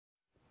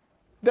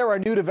There are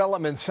new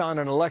developments on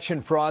an election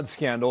fraud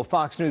scandal.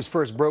 Fox News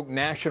first broke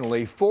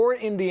nationally. 4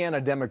 Indiana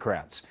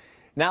Democrats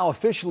now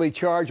officially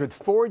charged with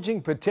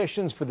forging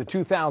petitions for the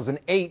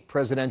 2008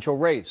 presidential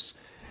race.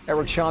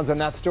 Eric Sean's on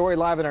that story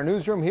live in our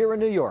newsroom here in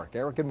New York.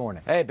 Eric, good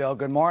morning. Hey, Bill,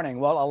 good morning.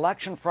 Well,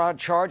 election fraud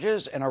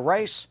charges in a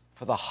race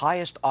for the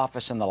highest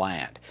office in the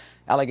land.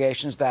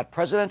 Allegations that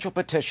presidential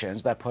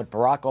petitions that put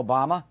Barack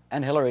Obama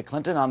and Hillary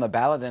Clinton on the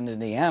ballot in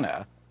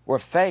Indiana were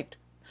faked.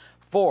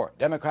 4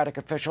 Democratic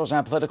officials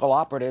and political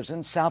operatives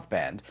in South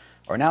Bend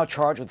are now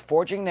charged with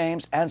forging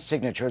names and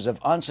signatures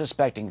of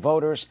unsuspecting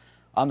voters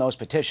on those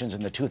petitions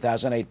in the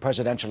 2008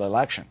 presidential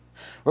election.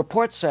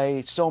 Reports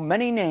say so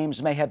many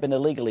names may have been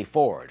illegally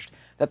forged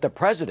that the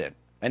president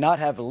may not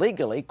have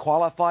legally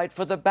qualified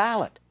for the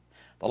ballot.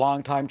 The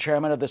longtime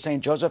chairman of the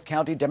St. Joseph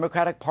County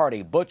Democratic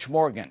Party, Butch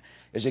Morgan,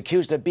 is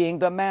accused of being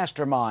the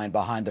mastermind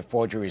behind the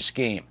forgery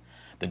scheme.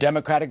 The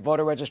Democratic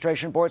Voter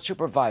Registration Board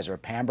supervisor,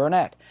 Pam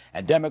Burnett,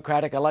 and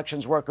Democratic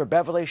elections worker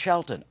Beverly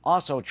Shelton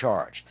also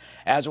charged,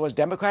 as was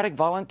Democratic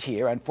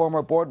volunteer and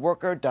former board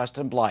worker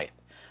Dustin Blythe.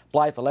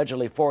 Blythe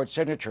allegedly forged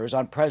signatures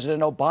on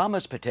President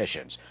Obama's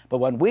petitions, but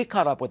when we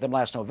caught up with him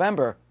last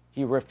November,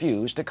 he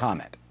refused to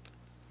comment.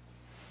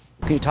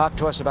 Can you talk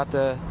to us about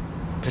the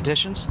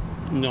petitions?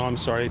 No, I'm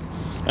sorry.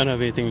 I don't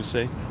have anything to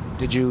say.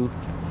 Did you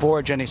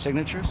forge any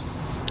signatures?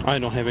 I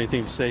don't have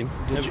anything to say.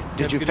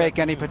 Did you fake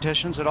any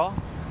petitions at all?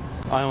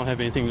 I don't have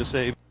anything to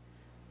say.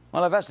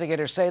 Well,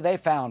 investigators say they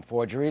found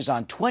forgeries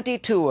on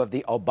 22 of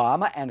the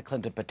Obama and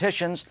Clinton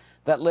petitions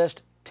that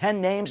list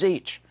 10 names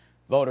each.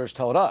 Voters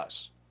told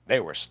us they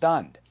were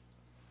stunned.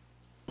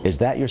 Is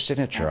that your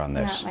signature on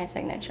this? That's not my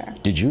signature.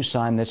 Did you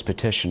sign this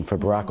petition for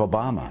Barack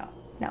Obama?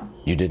 No.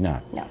 You did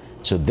not? No.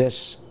 So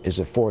this is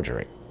a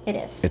forgery? It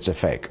is. It's a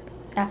fake?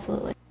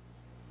 Absolutely.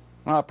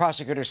 Well,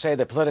 prosecutors say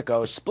the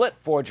Politico split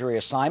forgery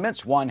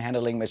assignments, one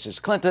handling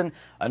Mrs. Clinton,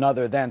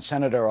 another then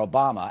Senator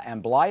Obama,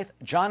 and Blythe,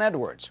 John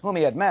Edwards, whom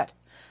he had met.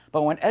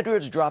 But when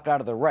Edwards dropped out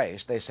of the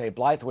race, they say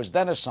Blythe was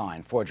then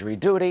assigned forgery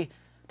duty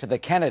to the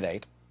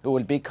candidate who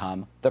would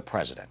become the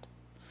president.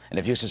 And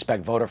if you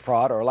suspect voter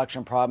fraud or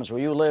election problems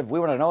where you live, we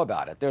want to know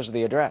about it. There's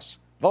the address,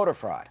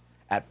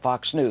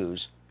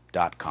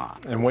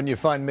 voterfraud@foxnews.com. And when you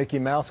find Mickey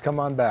Mouse, come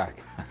on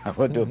back.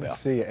 We'll do, Bill.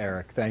 See you,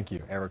 Eric. Thank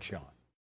you. Eric Sean.